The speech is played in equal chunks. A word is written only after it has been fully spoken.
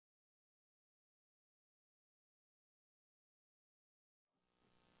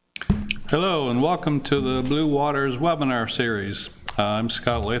Hello and welcome to the Blue Waters webinar series. I'm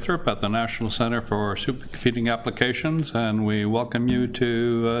Scott Lathrop at the National Center for Supercomputing Applications, and we welcome you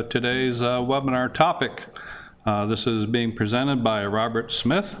to today's webinar topic. This is being presented by Robert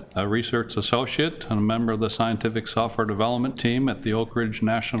Smith, a research associate and a member of the scientific software development team at the Oak Ridge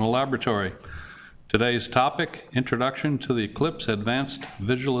National Laboratory. Today's topic, Introduction to the Eclipse Advanced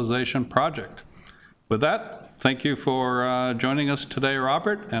Visualization Project. With that, thank you for joining us today,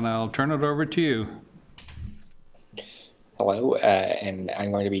 Robert, and I'll turn it over to you. Hello, and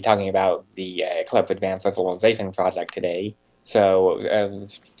I'm going to be talking about the Eclipse Advanced Visualization Project today. So, a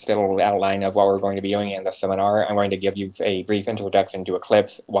little outline of what we're going to be doing in the seminar. I'm going to give you a brief introduction to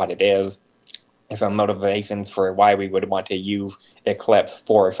Eclipse, what it is, some motivations for why we would want to use Eclipse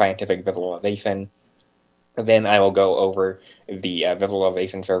for scientific visualization. Then I will go over the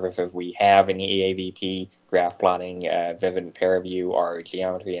visualization services we have in EAVP, graph plotting, vivid pair view, or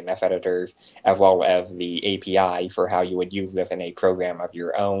geometry and mesh editors, as well as the API for how you would use this in a program of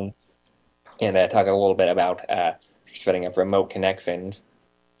your own, and talk a little bit about setting up remote connections,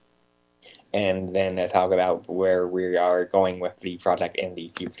 and then talk about where we are going with the project in the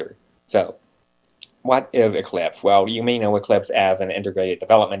future. So, what is Eclipse? Well, you may know Eclipse as an integrated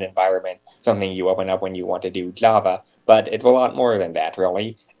development environment, something you open up when you want to do Java, but it's a lot more than that,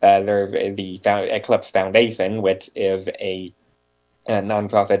 really. There's the Eclipse Foundation, which is a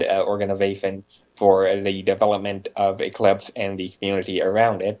nonprofit organization for the development of Eclipse and the community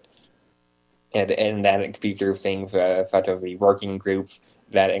around it. And that features things such as the working groups,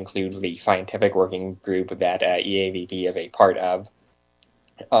 that includes the scientific working group that EAVP is a part of.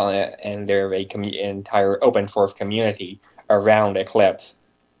 And there's an entire open source community around Eclipse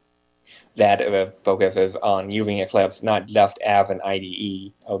that focuses on using Eclipse not just as an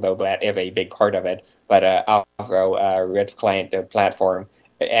IDE, although that is a big part of it, but also a rich client platform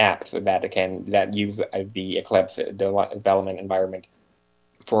apps that use the Eclipse development environment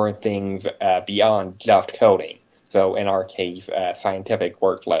for things beyond just coding. So in our case, scientific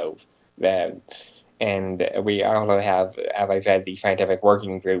workflows. And we also have, as I said, the scientific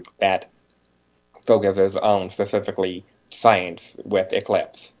working group that focuses on specifically science with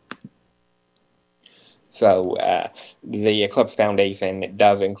Eclipse. So the Eclipse Foundation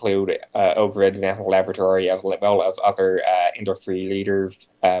does include Oak Ridge National Laboratory as well as other industry leaders,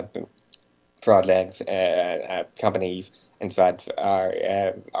 projects, companies, and such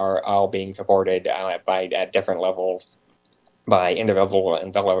are all being supported by different levels by individual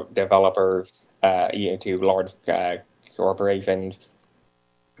and developers, to large corporations,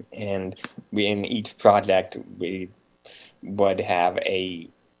 and in each project we would have a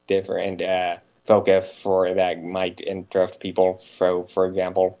different focus for that might interest people. So, for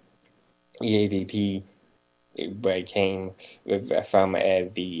example, EAVP came from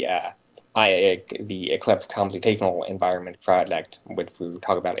the Eclipse Computational Environment Project, which we will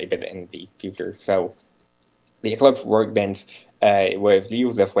talk about a bit in the future. So, the Eclipse Workbench was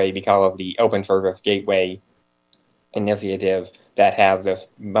used this way because of the Open Service Gateway initiative that has this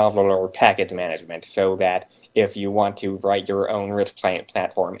modular package management, so that if you want to write your own rich client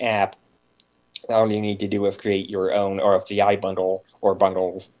platform app, all you need to do is create your own RFCI bundle or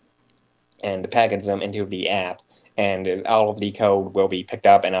bundles and package them into the app, and all of the code will be picked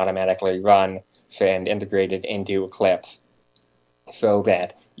up and automatically run and integrated into Eclipse, so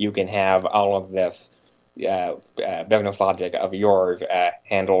that you can have all of this business logic of yours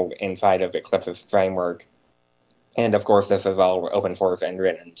handled inside of Eclipse's framework. And of course, this is all open source and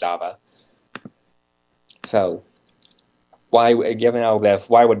written in Java. So, given all this,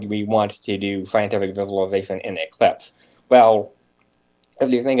 why would we want to do scientific visualization in Eclipse? Well, if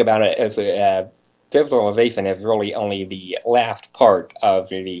you think about it, visualization is really only the last part of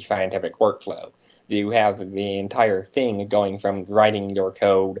the scientific workflow. You have the entire thing going from writing your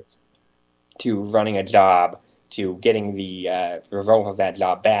code to running a job, to getting the result of that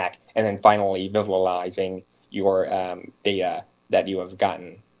job back, and then finally visualizing your data that you have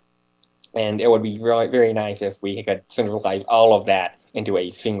gotten. And it would be really very nice if we could centralize all of that into a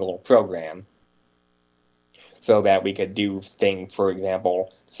single program, so that we could do things, for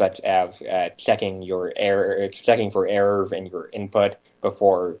example, such as checking for errors in your input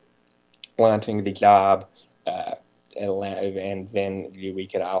before launching the job. And then we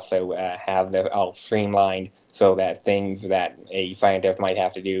could also have them all streamlined, so that things that a scientist might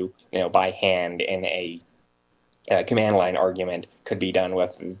have to do, by hand in a command line argument could be done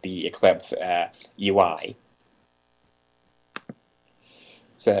with the Eclipse UI.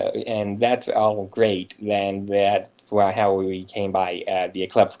 So, and that's all great. Then that's how we came by the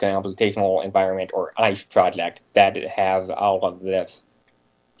Eclipse Computational Environment, or ICE project, that has all of this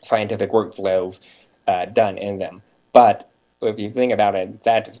scientific workflows done in them. But if you think about it,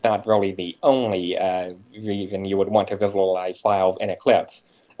 that's not really the only reason you would want to visualize files in Eclipse.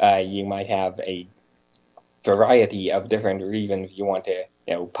 You might have a variety of different reasons you want to,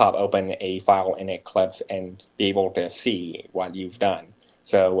 pop open a file in Eclipse and be able to see what you've done.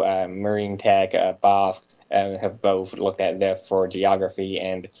 So Marine Tech, BOSC have both looked at this for geography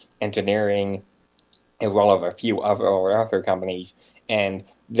and engineering, as well as a few other companies. And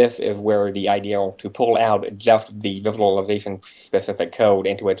this is where the idea to pull out just the visualization-specific code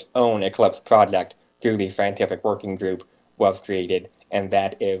into its own Eclipse project through the scientific working group was created, and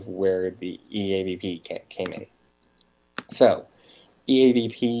that is where the EAVP came in. So,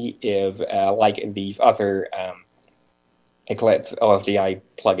 EAVP is like these other Eclipse OFGI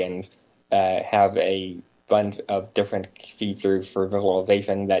plugins, have a bunch of different features for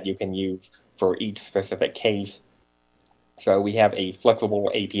visualization that you can use for each specific case. So we have a flexible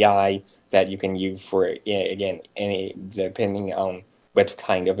API that you can use for, again, depending on which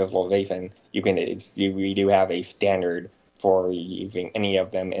kind of visualization, we do have a standard for using any of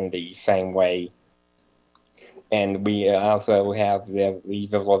them in the same way. And we also have the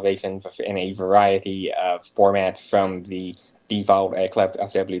visualizations in a variety of formats, from the default Eclipse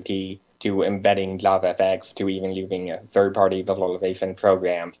FWT to embedding JavaFX to even using third-party visualization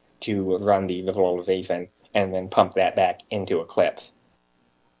programs to run the visualization and then pump that back into Eclipse.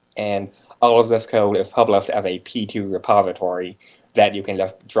 And all of this code is published as a P2 repository that you can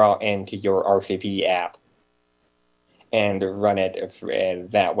just draw into your RCP app and run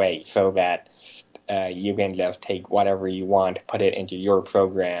it that way, so that you can just take whatever you want, put it into your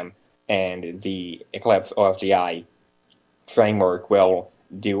program, and the Eclipse OFGI framework will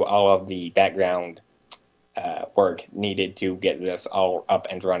do all of the background work needed to get this all up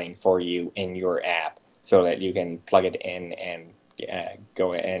and running for you in your app, so that you can plug it in and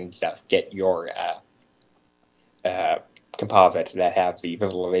go and just get your composite that has the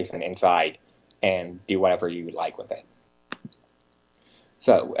visualization inside and do whatever you like with it.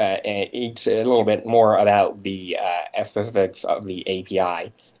 So a little bit more about the specifics of the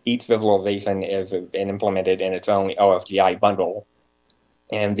API. Each visualization is implemented in its own OFGI bundle,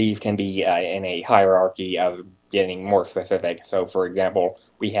 and these can be in a hierarchy of getting more specific. So, for example,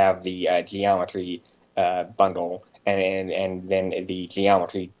 we have the geometry bundle, and then the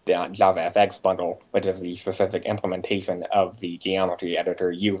geometry.javafx bundle, which is the specific implementation of the geometry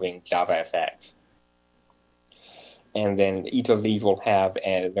editor using JavaFX. And then each of these will have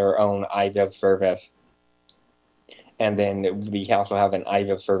their own IVIV service. And then we also have an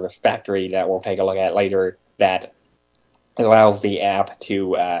IVIV service factory that we'll take a look at later, that allows the app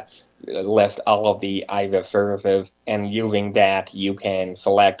to list all of the IVIV services, and using that you can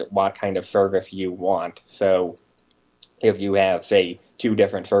select what kind of service you want. So if you have, say, two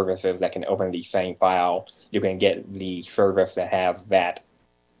different services that can open the same file, you can get the service that has that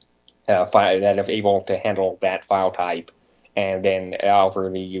file, that is able to handle that file type, and then offer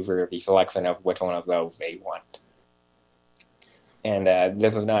the user the selection of which one of those they want. And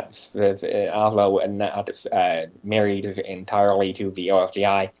this is also not married entirely to the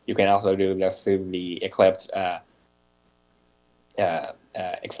OFGI. You can also do this through the Eclipse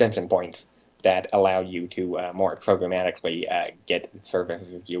extension points that allow you to more programmatically get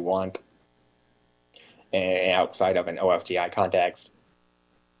services you want outside of an OFGI context.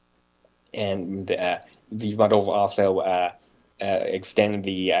 And these bundles also extend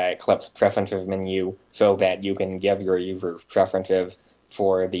the Eclipse preferences menu, so that you can give your users preferences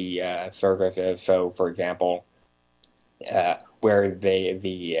for the services. So, for example, where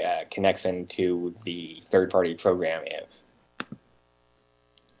the connection to the third-party program is.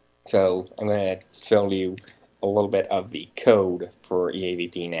 So I'm going to show you a little bit of the code for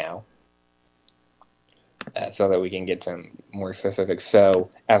EAVP now, so that we can get some more specifics.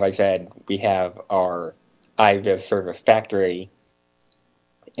 So, as I said, we have our IVIV service factory,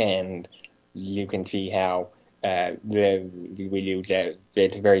 and you can see how we use it.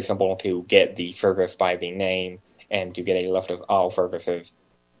 It's very simple to get the service by the name and to get a list of all services.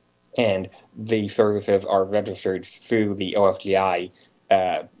 And the services are registered through the OFGI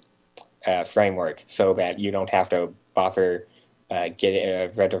framework, so that you don't have to bother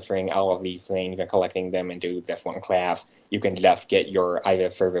registering all of these things and collecting them into this one class. You can just get your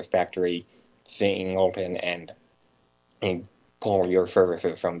IVIV service factory singleton and pull your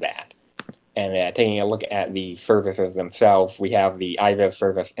services from that. And taking a look at the services themselves, we have the IVIV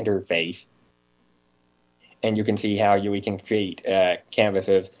service interface, and you can see how we can create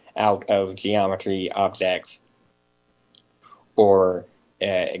canvases out of geometry objects, or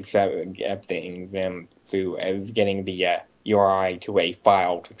accepting them through getting the URI to a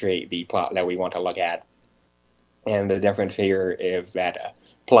file to create the plot that we want to look at. And the difference here is that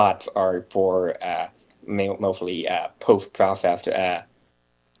plots are for mostly post-processed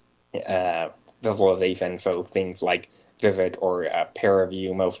visualization, so things like Vivid or Pair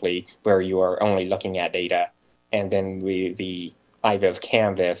View mostly, where you are only looking at data. And then the IVIS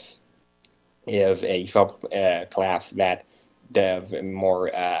Canvas is a subclass that does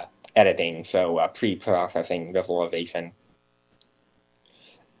more editing, so pre-processing visualization,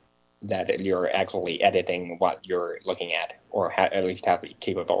 that you're actually editing what you're looking at, or at least have the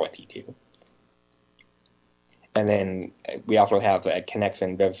capability to. And then we also have a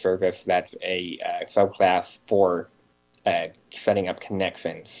connection viz service that's a subclass for setting up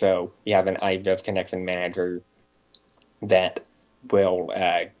connections. So we have an iViz connection manager that will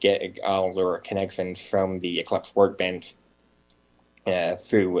get all your connections from the Eclipse workbench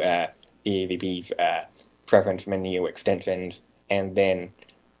through EAVP's preference menu extensions, and then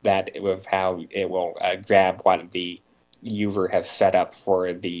that was how it will grab what the user has set up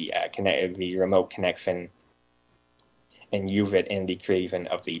for the remote connection and use it in the creation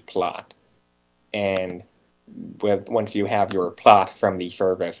of the plot. And once you have your plot from the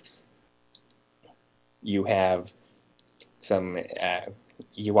service, you have some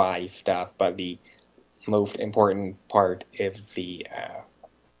UI stuff, but the most important part is the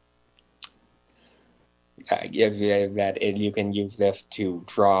that you can use this to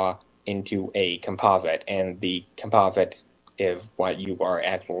draw into a composite, and the composite is what you are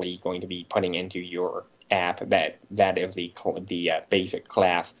actually going to be putting into your app. That is the basic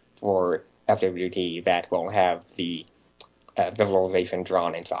class for FWT that will have the visualization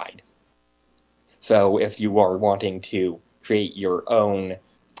drawn inside. So if you are wanting to create your own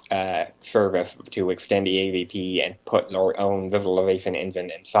service to extend EAVP and put your own visualization engine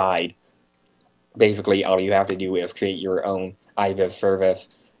inside, basically all you have to do is create your own iViz service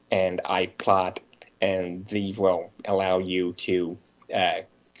and iPlot, and these will allow you to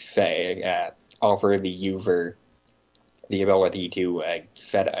offer the user the ability to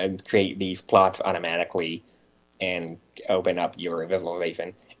create these plots automatically and open up your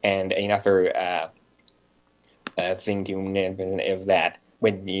visualization. And another thing to mention is that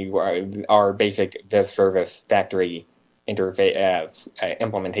when you our basic Viz service factory interface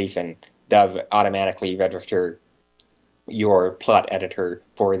implementation does automatically register your plot editor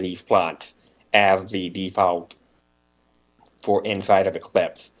for these plots as the default for inside of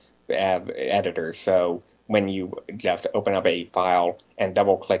Eclipse editor. So when you just open up a file and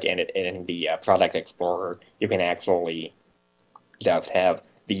double click in it in the Product Explorer, you can actually just have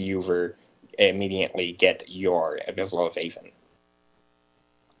the user immediately get your visualization.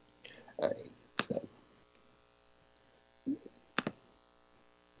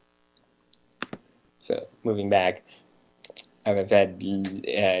 So moving back, as I said,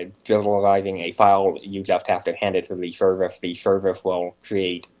 visualizing a file, you just have to hand it to the service. The service will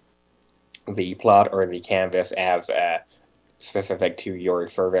create the plot or the canvas as specific to your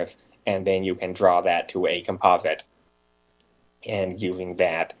service, and then you can draw that to a composite. And using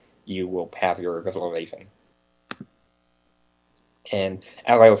that, you will have your visualization. And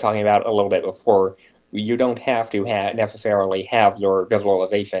as I was talking about a little bit before, you don't have to necessarily have your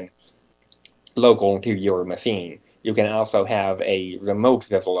visualization local to your machine. You can also have a remote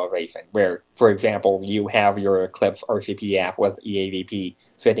visualization where, for example, you have your Eclipse RCP app with EAVP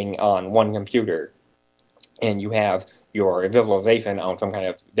sitting on one computer, and you have your visualization on some kind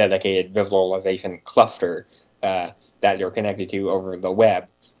of dedicated visualization cluster that you're connected to over the web.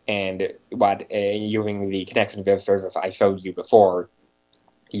 And using the connection viz service I showed you before,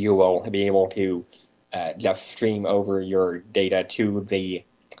 you will be able to just stream over your data to the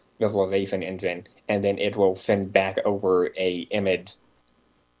visualization engine, and then it will send back over a image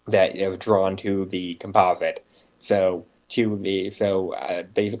that is drawn to the composite. So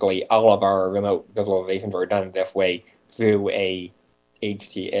basically all of our remote visualizations are done this way through a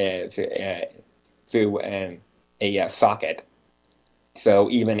socket. So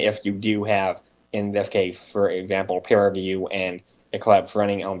even if you do have, in this case, for example, ParaView and Eclipse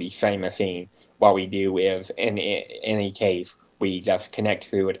running on the same machine, what we do is, in any case, we just connect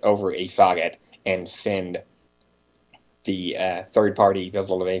through it over a socket and send the third-party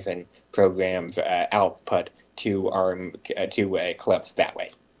visualization program's output to Eclipse that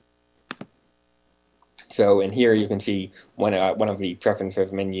way. So in here you can see one of the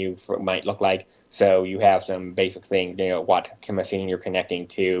preferences menu might look like. So you have some basic things, what machine you're connecting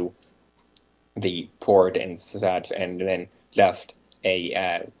to, the port and such, and then just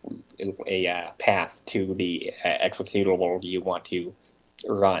a path to the executable you want to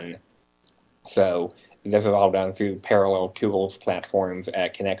run. So this is all done through Parallel Tools platforms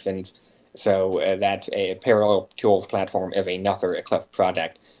connections. So that's a Parallel Tools platform is another Eclipse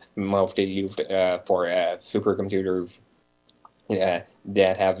project, mostly used for supercomputers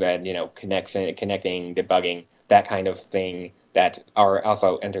that have that connecting, debugging, that kind of thing that are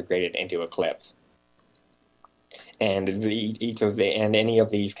also integrated into Eclipse. And any of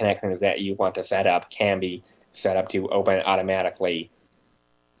these connections that you want to set up can be set up to open automatically.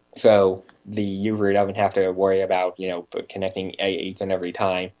 So the user doesn't have to worry about connecting each and every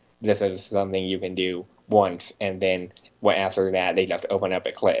time. This is something you can do once, and then after that they just open up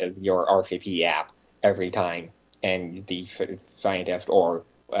your RCP app every time, and the scientist or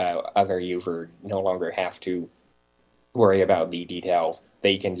other user no longer have to worry about the details.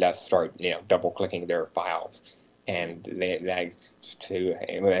 They can just start double clicking their files, and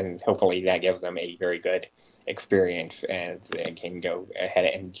and hopefully that gives them a very good experience, and they can go ahead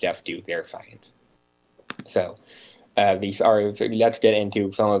and just do their science. So let's get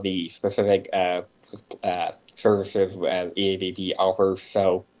into some of the specific services EAVP offers.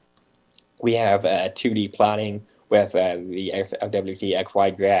 So we have 2D plotting with the FWT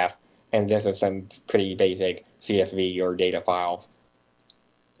XY graph, and this is some pretty basic CSV or data files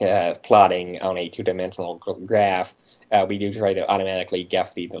plotting on a two-dimensional graph. We do try to automatically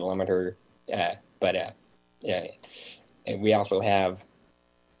guess the delimiter, and we also have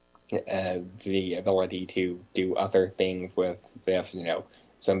the ability to do other things with this,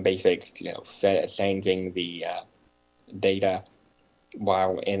 some basic, changing the data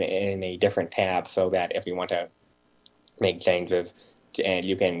while in a different tab, so that if you want to make changes, and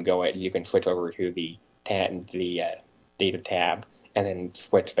you can switch over to the data tab, and then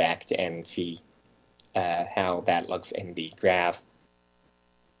switch back and see how that looks in the graph.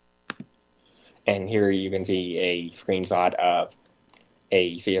 And here you can see a screenshot of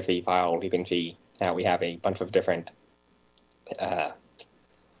a CSV file. You can see how we have a bunch of different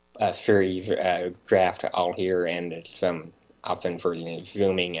series graphed all here, and some option for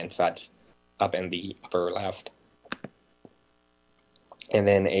zooming and such up in the upper left. And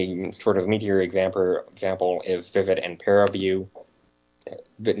then a sort of meteor example is Vivid and ParaView.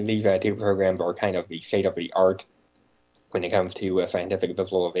 These two programs are kind of the state of the art when it comes to scientific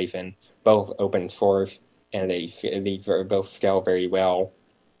visualization, both open source, and these both scale very well,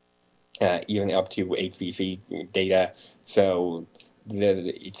 even up to HPC data. So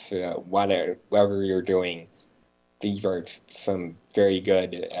it's whatever you're doing, these are some very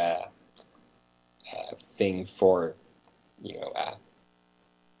good things for yeah.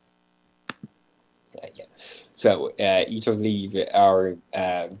 So each of these are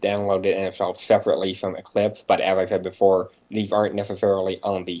downloaded and installed separately from Eclipse, but as I said before, these aren't necessarily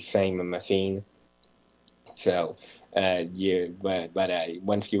on the same machine. So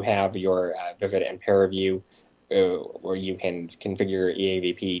once you have your Vivid and ParaView, where you can configure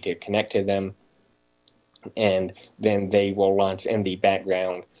EAVP to connect to them, and then they will launch in the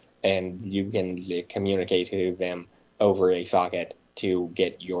background, and you can communicate to them over a socket to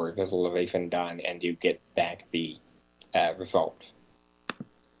get your visualization done, and you get back the results.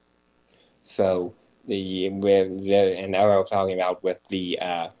 So and I was talking about with the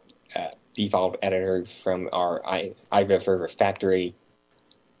default editors from our iViz server factory.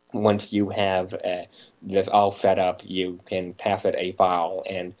 Once you have this all set up, you can pass it a file,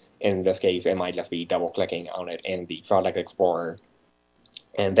 and in this case, it might just be double-clicking on it in the Project Explorer,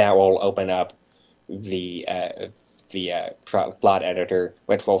 and that will open up the plot editor,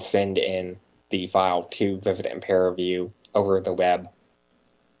 which will send in the file to Vivid and ParaView over the web,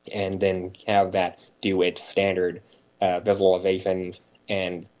 and then have that do its standard visualizations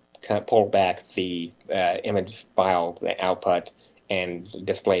and pull back the image file, the output, and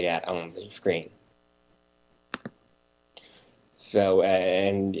display that on the screen. So,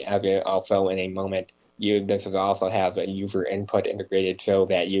 and also in a moment, this will also have a user input integrated, so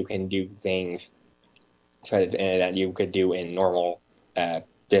that you can do things that you could do in normal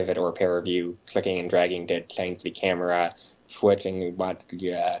Vivid or ParaView, clicking and dragging to change the camera, switching what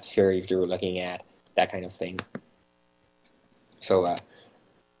series you're looking at, that kind of thing. So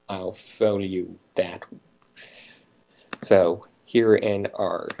I'll show you that. So here in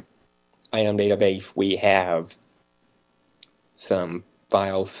our IOM database, we have some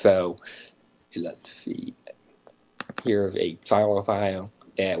files. So let's see. Here's a file.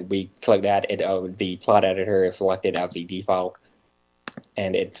 We click that. The plot editor is selected as the default,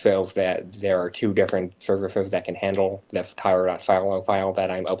 and it shows that there are two different services that can handle this tir.philo file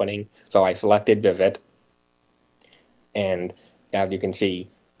that I'm opening. So I selected Vivid, and as you can see,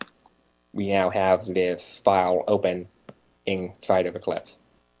 we now have this file open inside of Eclipse.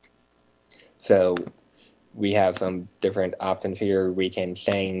 So we have some different options here. We can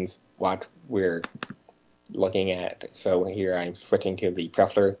change what we're looking at. So here I'm switching to the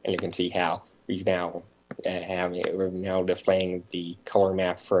Pressler, and you can see how we now we're now displaying the color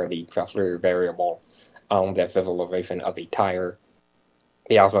map for the Pressler variable on the visualization of the tire.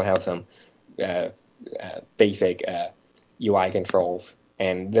 We also have some basic UI controls,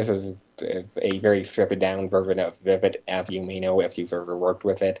 and this is a very stripped down version of Vivid, as you may know if you've ever worked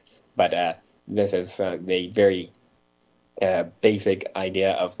with it, but this is a very basic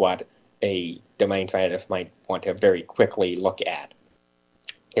idea of what a domain scientist might want to very quickly look at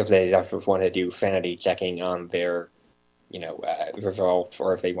if they just want to do sanity checking on their, results,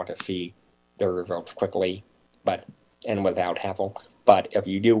 or if they want to see their results quickly, and without hassle. But if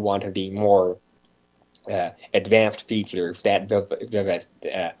you do want the more advanced features that Vivid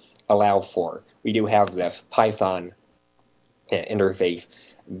allows for, we do have this Python interface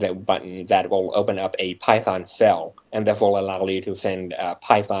button that will open up a Python cell, and this will allow you to send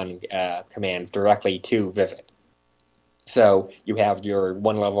Python commands directly to Vivid. So you have your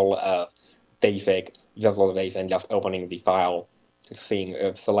one level of basic visualization, just opening the file,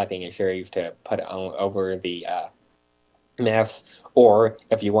 selecting a series to put on over the mess, or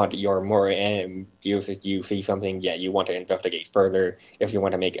if you want your more you see something you want to investigate further, if you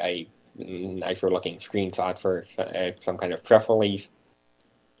want to make a nicer looking screenshot for some kind of press release,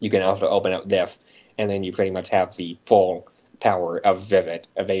 you can also open up this, and then you pretty much have the full power of Vivid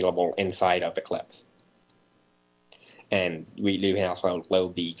available inside of Eclipse. And you can also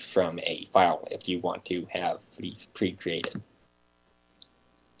load these from a file if you want to have these pre-created.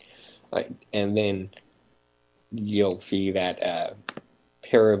 And then you'll see that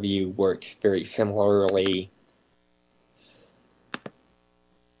Pair View works very similarly.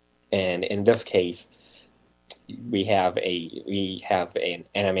 And in this case, we have an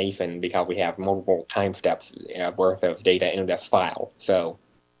animation because we have multiple time steps worth of data in this file. So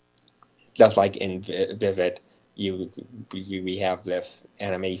just like in Vivid, we have this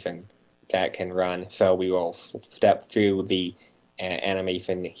animation that can run. So we will step through the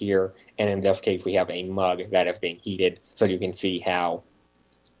animation here, and in this case we have a mug that is being heated, so you can see how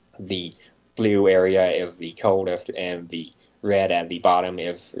the blue area is the coldest and the red at the bottom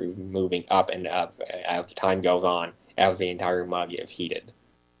is moving up and up as time goes on, as the entire mug is heated.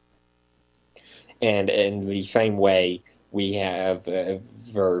 And in the same way, we have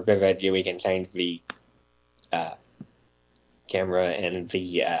for Vivid, we can change the camera and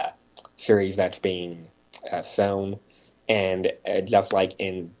the series that's being shown. And just like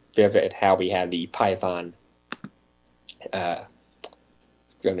in Vivid, how we have the Python,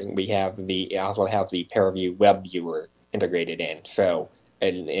 we also have the ParaView web viewer integrated in. So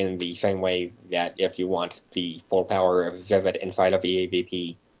in the same way that if you want the full power of Vivid inside of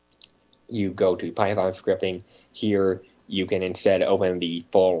EAVP, you go to Python scripting. Here you can instead open the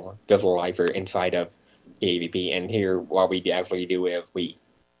full visualizer inside of EAVP, and here what we actually do is we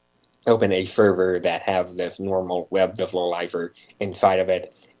open a server that has this normal web visualizer inside of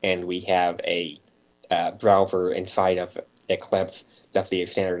it, and we have a browser inside of Eclipse, that's the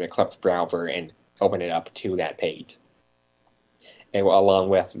standard Eclipse browser, and open it up to that page. And along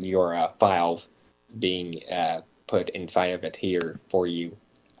with your files being put inside of it here for you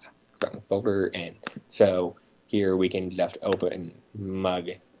from the folder. And so here we can just open mug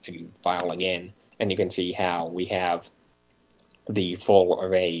file again, and you can see how we have the full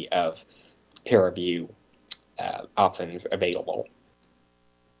array of ParaView options available.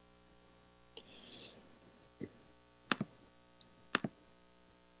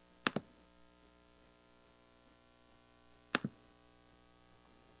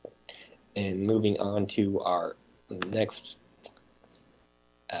 And moving on to our next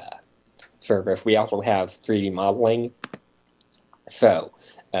service, we also have 3D modeling. So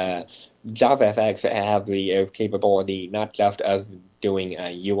JavaFX have the capability not just of doing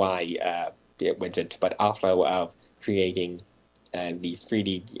UI widgets, but also of creating these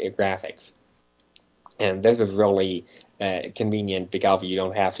 3D graphics. And this is really convenient because you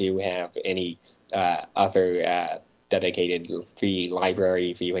don't have to have any other dedicated 3D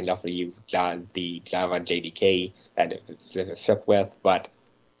libraries. You can just use the Java JDK that it's shipped with, but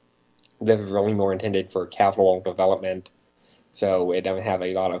this is really more intended for casual development. So it doesn't have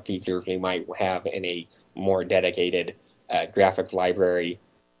a lot of features you might have in a more dedicated graphics library,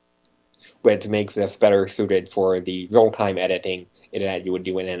 which makes this better suited for the real-time editing that you would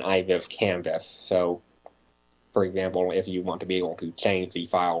do in an iViz canvas. So, for example, if you want to be able to change the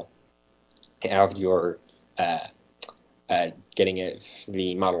file as you're getting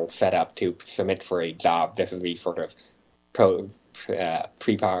the model set up to submit for a job, this is the sort of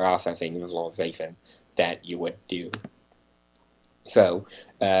pre-processing visualization that you would do. So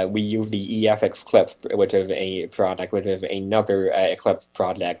we use the Eclipse, which is a project, which is another Eclipse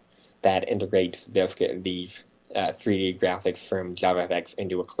project that integrates these 3D graphics from JavaFX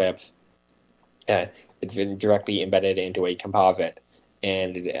into Eclipse. It's been directly embedded into a composite,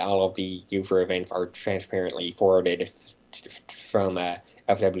 and all of the user events are transparently forwarded from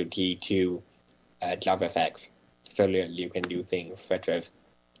FWT to JavaFX, so that you can do things such as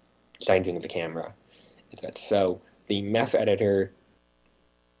changing the camera. So the mesh editor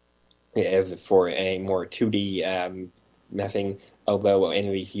is for a more 2D meshing, although in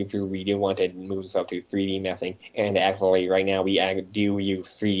the future we do want to move this up to 3D meshing, and actually right now we do use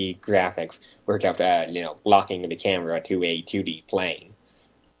 3D graphics. We're just locking the camera to a 2D plane.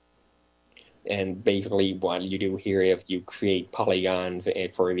 And basically what you do here is you create polygons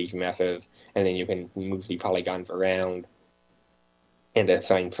for these meshes, and then you can move the polygons around and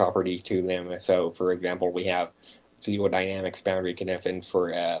assign properties to them. So for example, we have fluid dynamics boundary conditions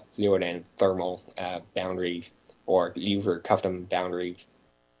for fluid and thermal boundaries, or user custom boundaries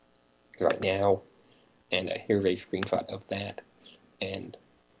right now. And here's a screenshot of that. And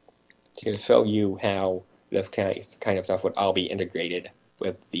to show you how this kind of stuff would all be integrated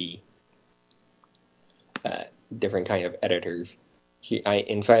with the different kind of editors.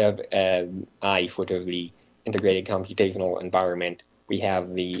 Inside of ICE, which is the Integrated Computational Environment, we have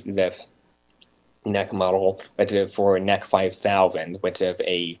this NEC model, which is for NEC 5000, which is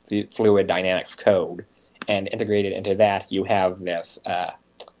a fluid dynamics code. And integrated into that, you have this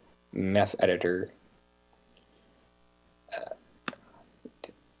mesh editor.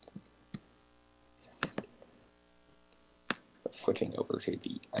 Switching over to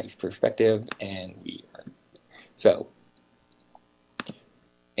the ICE perspective, and we are so.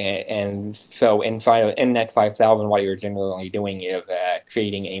 And so inside of NEC 5000, what you're generally doing is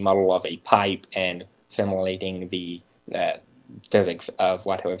creating a model of a pipe and simulating the physics of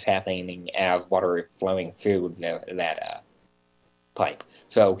what was happening as water is flowing through that pipe.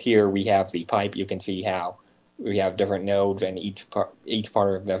 So here we have the pipe. You can see how we have different nodes, and each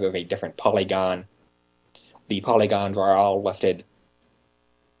part of this is a different polygon. The polygons are all listed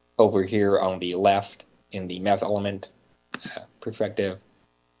over here on the left in the mesh element perspective.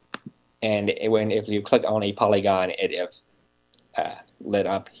 And if you click on a polygon, it is lit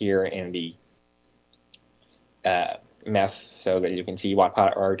up here in the mesh, so that you can see what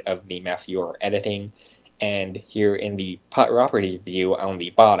part of the mesh you're editing. And here in the properties view on the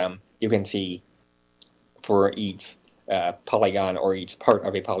bottom, you can see for each polygon, or each part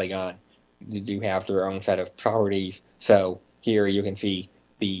of a polygon, you have their own set of properties. So here you can see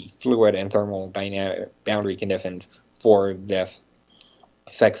the fluid and thermal dynamic boundary conditions for this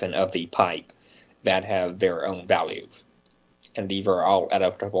section of the pipe that have their own values, and these are all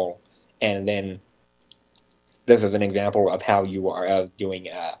editable. And then this is an example of how you are doing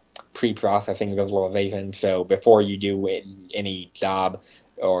pre-processing visualization. So before you do any job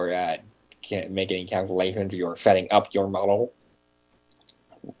or can't make any calculations, you're setting up your model.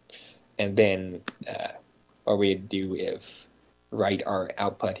 And then what we do is write our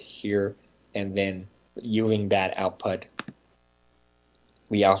output here, and then using that output,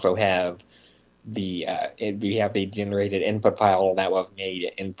 we also have the generated input file that was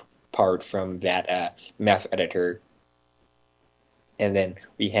made in part from that mesh editor. And then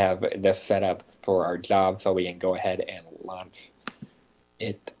we have this set up for our job, so we can go ahead and launch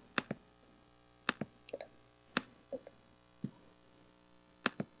it.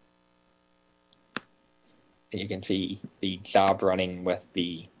 And you can see the job running with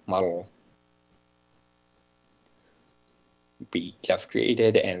the model we just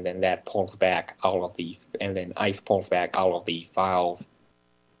created, and then that pulls back all of the, and then ICE pulls back all of the files.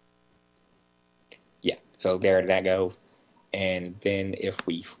 Yeah, so there that goes. And then if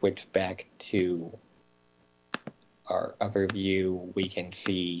we switch back to our other view, we can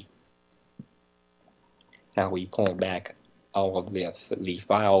see how we pull back all of these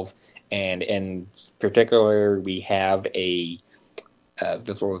files. And in particular, we have a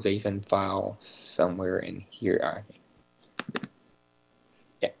visualization file somewhere in here, I think.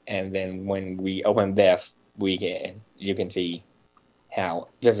 Yeah, and then when we open this, you can see how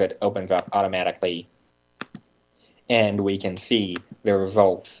Vivid opens up automatically, and we can see the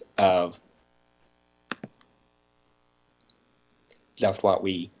results of just what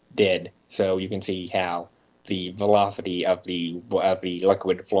we did. So you can see how the velocity of the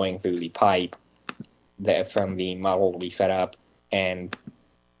liquid flowing through the pipe from the model we set up, and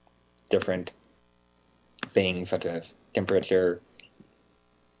different things such as temperature.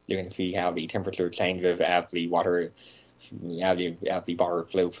 You can see how the temperature changes as the water, as the bar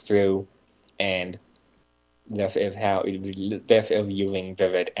flows through, and this is using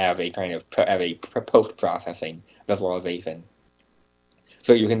Vivid as a kind of post-processing visualization.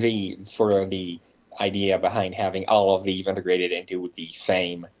 So you can see sort of the idea behind having all of these integrated into the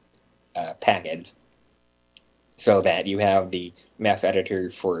same package, so that you have the math editor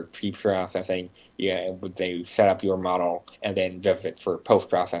for pre-processing, they set up your model, and then Vivid for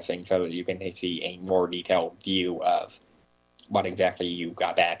post-processing, so that you can see a more detailed view of what exactly you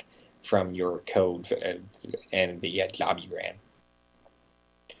got back from your codes and the job you ran.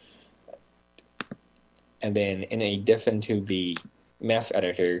 And then in addition to the math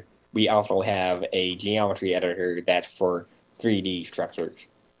editor, we also have a geometry editor that's for 3D structures.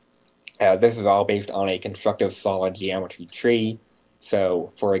 This is all based on a constructive solid geometry tree.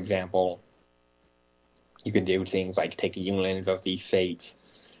 So, for example, you can do things like take the unions of these shapes,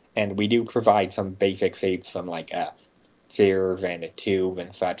 and we do provide some basic shapes, some like spheres and a tube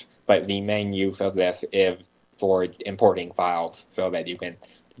and such, but the main use of this is for importing files so that you can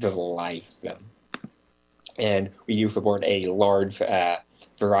visualize them. And we do support a large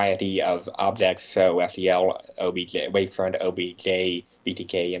variety of objects, so FCL, OBJ, Wavefront, OBJ,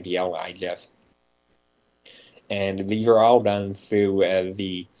 BTK, MPL, IGIS. And these are all done through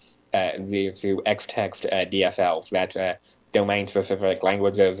through Xtext DSLs. That's domain-specific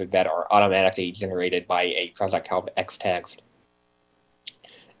languages that are automatically generated by a project called Xtext.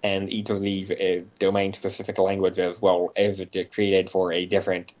 And each of these domain-specific languages is created for a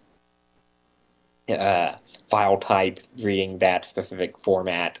different file type reading that specific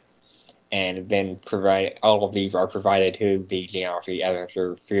format, and then all of these are provided to the geometry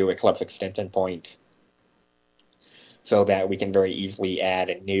editor through Eclipse extension points, so that we can very easily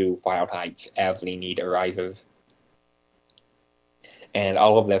add new file types as the need arises. And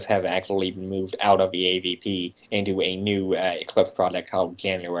all of this have actually been moved out of EAVP into a new Eclipse project called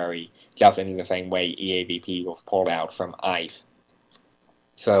January, just in the same way EAVP was pulled out from ICE.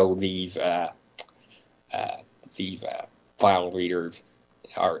 So these file readers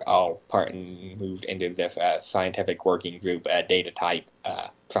are all part and moved into this scientific working group data type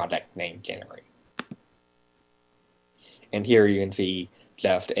project named January. And here you can see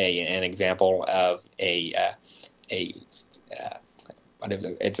just an example of what is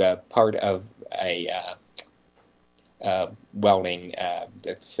it? It's a part of a welding,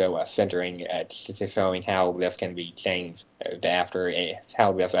 so centering, showing how this can be changed after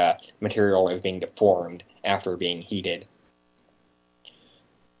how this material is being deformed after being heated.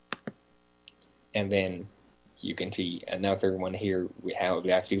 And then you can see another one here, how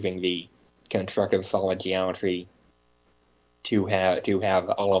that's using the constructive solid geometry to have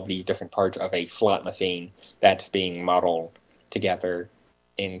all of these different parts of a slot machine that's being modeled together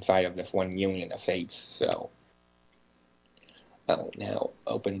inside of this one union of shapes. So I'll now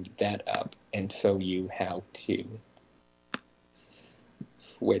open that up and show you how to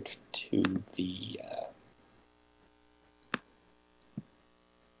switch to the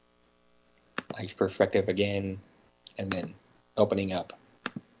ice perspective again, and then opening up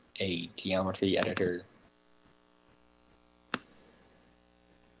a geometry editor.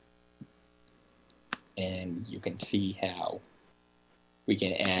 And you can see how we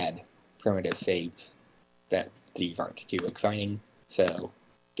can add primitive shapes that these aren't too exciting, so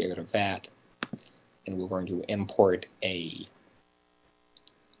get rid of that, and we're going to import a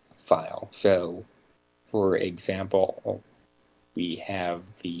file. So, for example, we have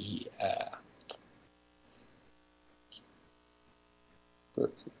the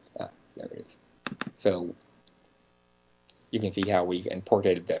there it is. So you can see how we've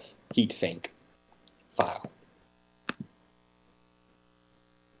imported this heatsink file.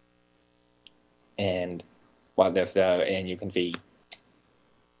 And while this, and you can see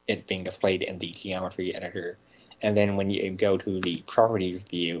it being displayed in the geometry editor. And then when you go to the properties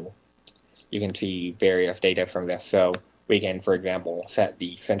view, you can see various data from this. So we can, for example, set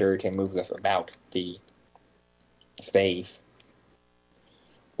the center to move this about the space,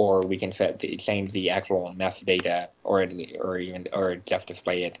 or we can change the actual mesh data, or just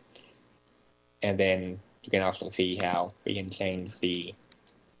display it. And then you can also see how we can change the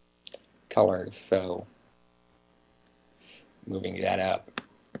colors. So moving that up,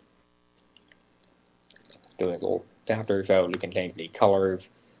 do it a little faster, so you can change the colors.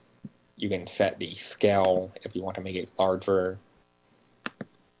 You can set the scale if you want to make it larger,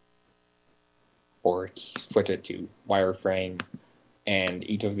 or switch it to wireframe. And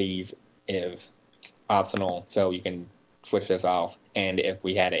each of these is optional, so you can switch this off. And if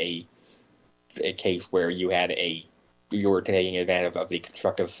we had a case where you were taking advantage of the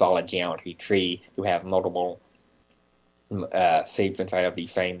constructive solid geometry tree to have multiple shapes inside of the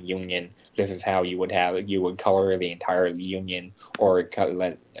same union. This is how you would color the entire union, or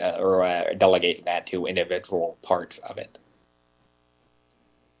delegate that to individual parts of it.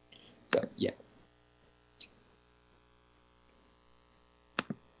 So yeah.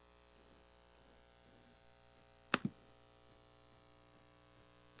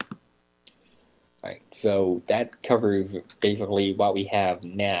 Alright, so that covers basically what we have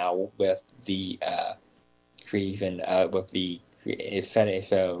now with the creation with the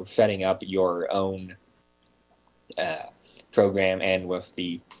setting up your own program, and with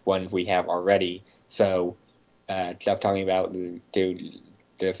the ones we have already. So stuff talking about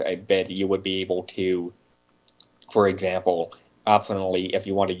this a bit, you would be able to, for example, optionally, if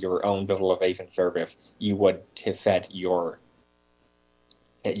you wanted your own visualization service, you would create your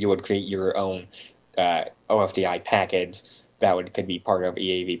own OFDI package that could be part of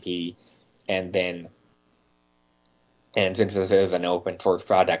EAVP, and since this is an open source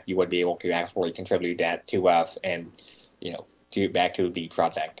project, you would be able to actually contribute that to us, and back to the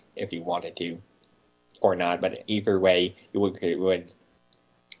project if you wanted to, or not. But either way, you would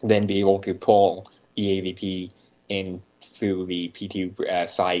then be able to pull EAVP in through the P2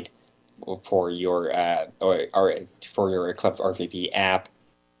 site for your for your Eclipse RCP app,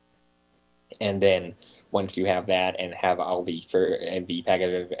 and then once you have that and have all the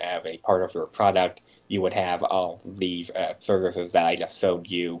packages as a part of your product, you would have all these services that I just showed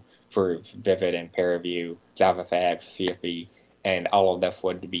you for Vivid and ParaView, JavaFX, CSV, and all of this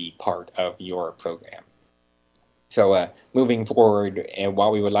would be part of your program. So moving forward, and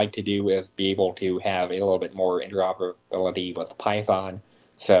what we would like to do is be able to have a little bit more interoperability with Python.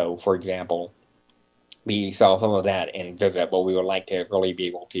 So, for example, we saw some of that in Vivid, but we would like to really be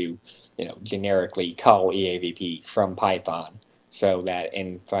able to, generically call EAVP from Python, so that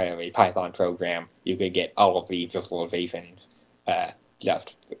inside of a Python program, you could get all of these visualizations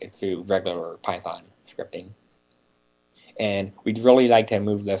just through regular Python scripting. And we'd really like to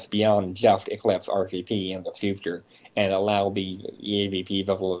move this beyond just Eclipse RCP in the future, and allow the EAVP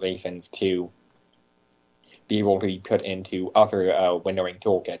visualizations to be able to be put into other windowing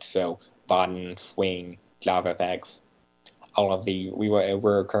toolkits, so Bodden, Swing, JavaFX, all of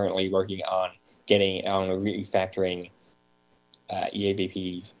we're currently working on refactoring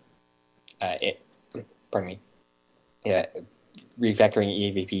EAVP's refactoring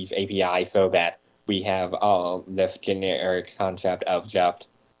EAVP's API, so that we have all this generic concept of just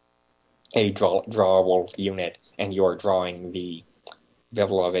a drawable unit, and you're drawing the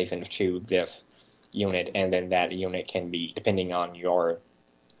visualizations to this unit, and then that unit can be, depending on your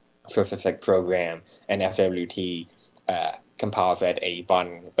specific program, an SWT, composite, a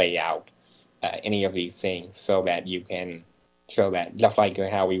button layout, any of these things, so that just like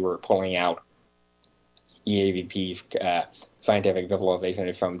how we were pulling out EAVP's scientific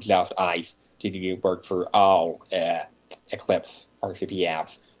visualization from just ICE to do work for all Eclipse RCP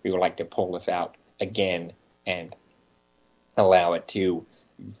apps, we would like to pull this out again and allow it to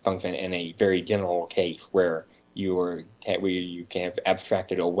function in a very general case where you can have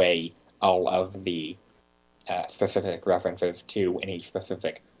abstracted away all of the specific references to any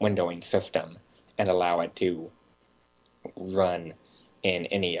specific windowing system, and allow it to run in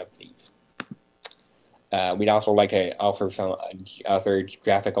any of these. We'd also like to offer some other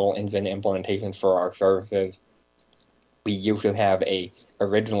graphical engine implementations for our services. We used to have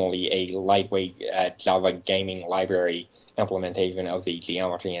originally a lightweight Java gaming library implementation of the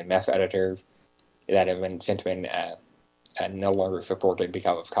geometry and mesh editors that have since been no longer supported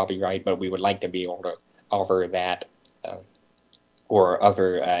because of copyright, but we would like to be able to offer that or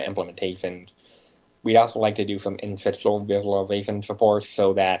other implementations. We'd also like to do some in-situ visualization support,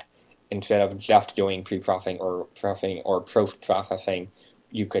 so that instead of just doing pre-processing or post-processing,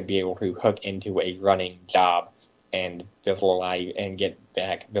 you could be able to hook into a running job and visualize and get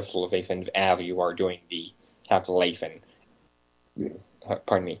back visualizations as you are doing the calculation.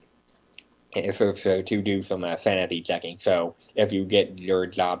 Pardon me. So to do some sanity checking. So if you get your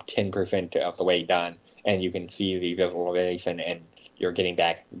job 10% of the way done, and you can see the visualization and you're getting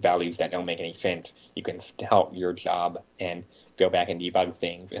back values that don't make any sense, you can help your job and go back and debug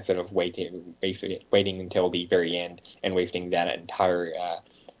things instead of waiting until the very end and wasting that entire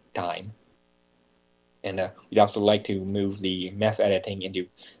time. And we'd also like to move the mesh editing into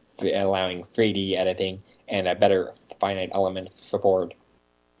allowing 3D editing and a better finite element support,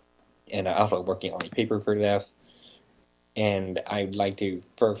 and also working on a paper for this. And I'd like to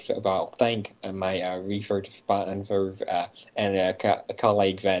first of all thank my research sponsors and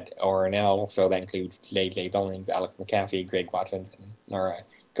colleagues at ORNL. So that includes J.J. Billings, Alex McAfee, Greg Watson, and Nora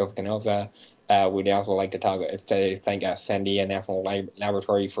Kokanova. We'd also like to thank Sandia National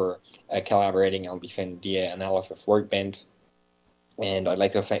Laboratory for collaborating on the Sandia Analysis Workbench. And I'd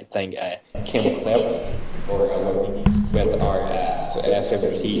like to thank Kim Eclipse for working with our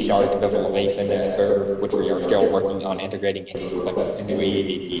SWT Shark visualization server, which we are still working on integrating into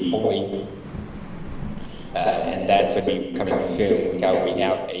EAVP fully. And that should be coming soon because we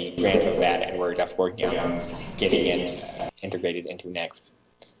have a branch of that, and we're just working on getting it integrated into Next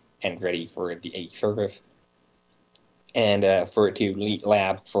and ready for the service. And to lead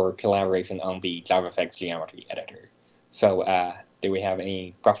labs for collaboration on the JavaFX geometry editor. So, do we have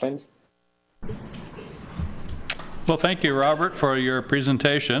any questions? Well, thank you, Robert, for your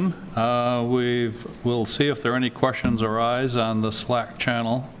presentation. We'll see if there are any questions arise on the Slack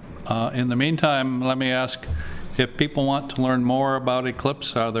channel. In the meantime, let me ask, if people want to learn more about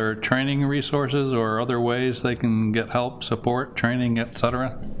Eclipse, are there training resources or other ways they can get help, support, training,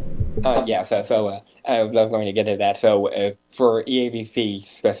 etc.? Yeah, so I was going to get to that. So for EAVP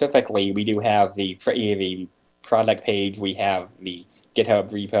specifically, we do have the EAV project page, we have the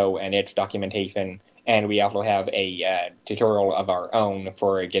GitHub repo and its documentation, and we also have a tutorial of our own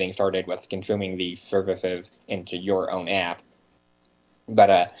for getting started with consuming these services into your own app.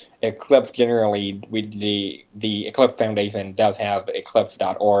 But Eclipse generally, the Eclipse Foundation does have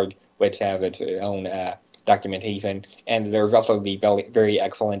eclipse.org, which has its own documentation, and there's also the very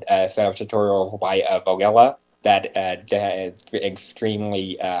excellent set of tutorials by Vogella that is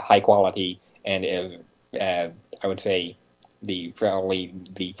extremely high quality and is, I would say, probably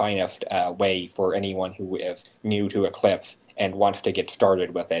the finest way for anyone who is new to Eclipse and wants to get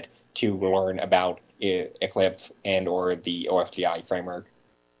started with it to learn about Eclipse and or the OFGI framework.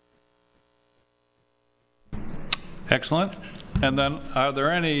 Excellent. And then, are there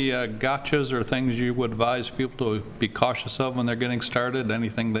any gotchas or things you would advise people to be cautious of when they're getting started?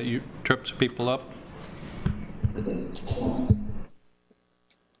 Anything that trips people up?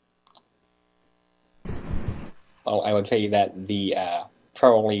 Well, I would say that the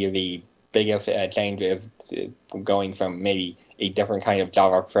probably the biggest change is going from maybe a different kind of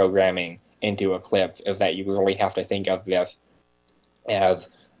Java programming into Eclipse is that you really have to think of this as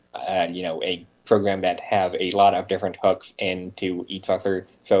a program that has a lot of different hooks into each other,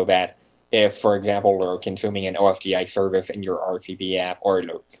 so that if, for example, you're consuming an OFGI service in your RCP app,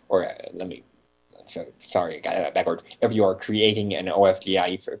 sorry, I got that backwards. If you are creating an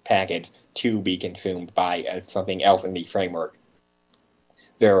OFGI package to be consumed by something else in the framework,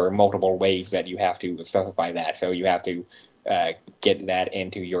 there are multiple ways that you have to specify that. So you have to get that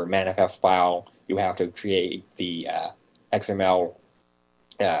into your manifest file. You have to create the XML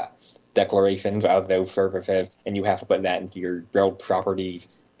declarations of those services, and you have to put that into your build properties.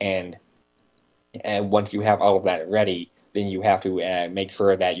 And once you have all of that ready, then you have to make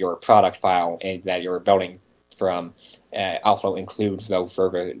sure that your product file and that you're building from also includes those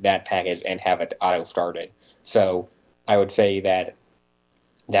that package and have it auto started. So I would say that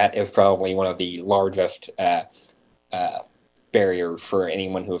that is probably one of the largest barriers for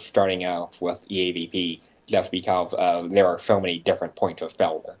anyone who is starting out with EAVP, just because there are so many different points of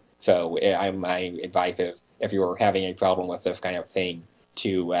failure. So my advice is, if you're having a problem with this kind of thing,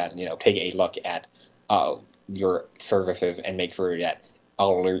 to take a look at your services and make sure that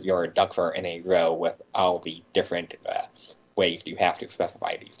all your ducks are in a row with all the different ways you have to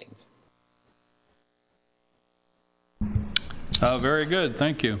specify these things. Very good,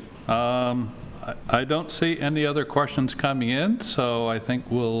 thank you. I don't see any other questions coming in, so I think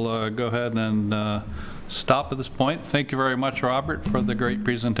we'll go ahead and stop at this point. Thank you very much, Robert, for the great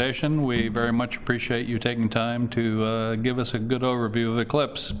presentation. We very much appreciate you taking time to give us a good overview of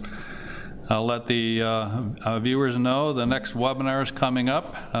Eclipse. I'll let the viewers know the next webinar is coming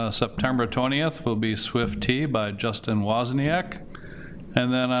up. September 20th will be Swift T by Justin Wozniak.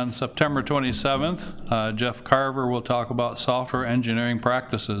 And then on September 27th, Jeff Carver will talk about software engineering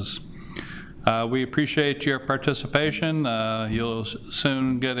practices. We appreciate your participation. You'll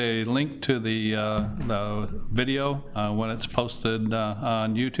soon get a link to the video when it's posted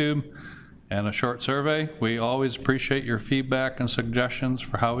on YouTube, and a short survey. We always appreciate your feedback and suggestions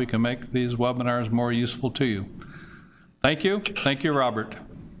for how we can make these webinars more useful to you. Thank you. Thank you, Robert.